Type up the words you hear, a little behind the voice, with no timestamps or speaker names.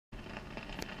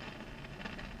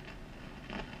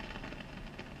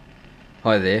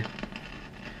Hi there.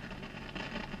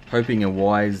 Hoping a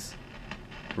wise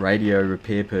radio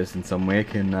repair person somewhere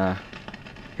can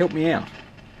help me out.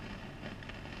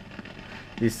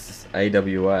 This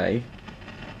AWA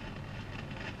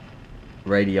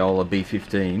Radiola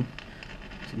B15,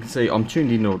 as you can see, I'm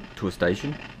tuned into a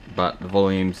station, but the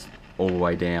volume's all the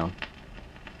way down.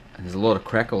 And there's a lot of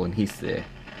crackle and hiss there.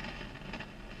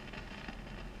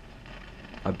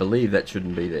 I believe that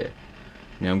shouldn't be there.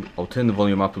 Now I'll turn the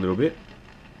volume up a little bit.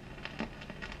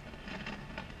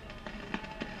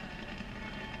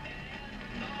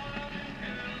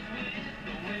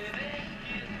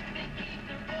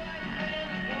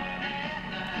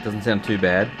 Doesn't sound too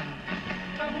bad.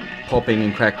 Popping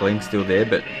and crackling still there,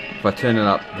 but if I turn it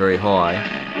up very high,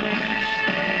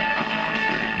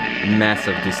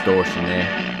 massive distortion there.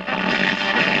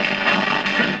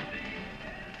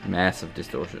 Massive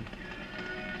distortion.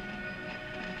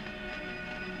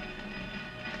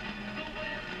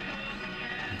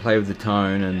 Play with the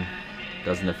tone and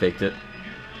doesn't affect it.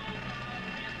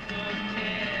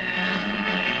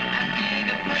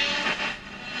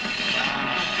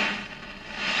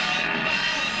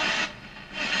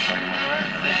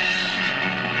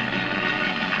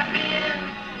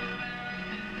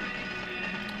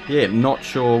 Yeah, not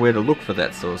sure where to look for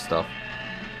that sort of stuff.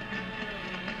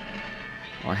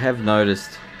 I have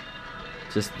noticed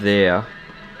just there's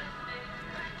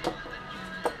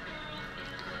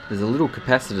a little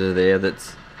capacitor there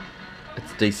it's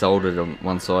desoldered on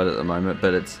one side at the moment,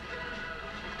 but it's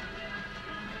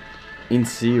in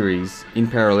series, in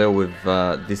parallel with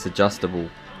this adjustable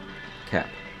cap.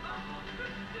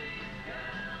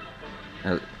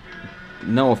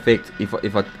 No effect if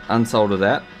I unsolder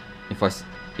that.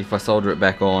 If I solder it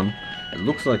back on, it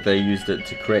looks like they used it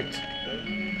to correct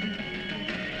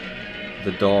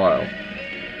the dial,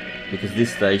 because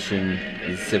this station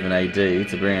is 7AD,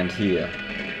 it's around here.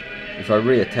 If I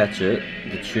reattach it,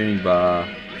 the tuning bar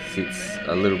sits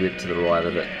a little bit to the right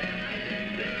of it.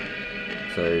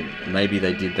 So maybe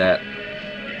they did that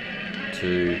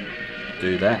to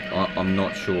do that. I'm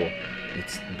not sure.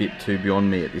 It's a bit too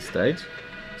beyond me at this stage.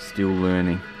 Still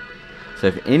learning. So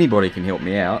if anybody can help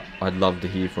me out, I'd love to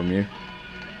hear from you.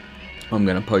 I'm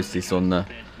going to post this on the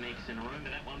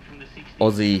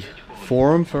Aussie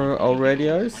forum for old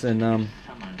radios, and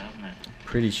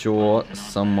pretty sure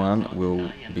someone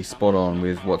will be spot on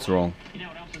with what's wrong. You know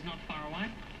what else is not far away?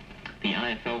 The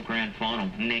AFL Grand Final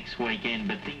next weekend,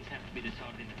 but things have to be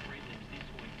decided in the prelims this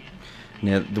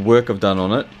weekend. Now, the work I've done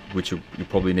on it, which you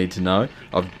probably need to know,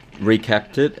 I've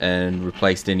recapped it and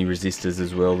replaced any resistors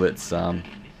as well that's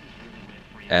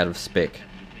out of spec.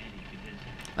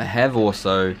 I have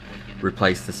also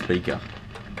replaced the speaker.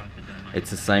 It's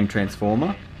the same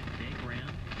transformer,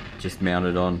 just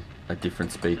mounted on a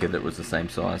different speaker that was the same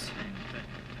size.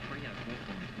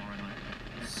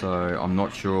 So I'm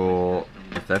not sure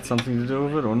if that's something to do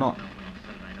with it or not.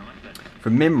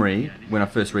 From memory, when I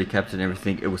first recapped it and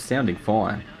everything, it was sounding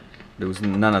fine. There was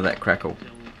none of that crackle.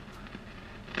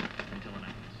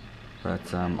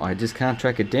 But I just can't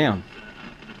track it down.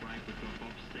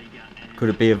 Could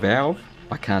it be a valve?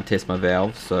 I can't test my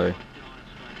valves, so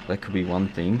that could be one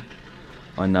thing.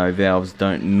 I know valves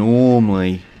don't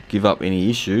normally give up any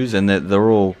issues, and that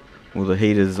they're all, well, the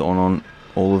heater's on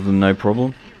all of them, no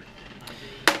problem.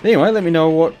 Anyway, let me know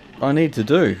what I need to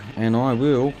do, and I'd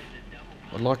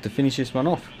like to finish this one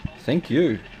off. Thank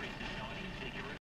you.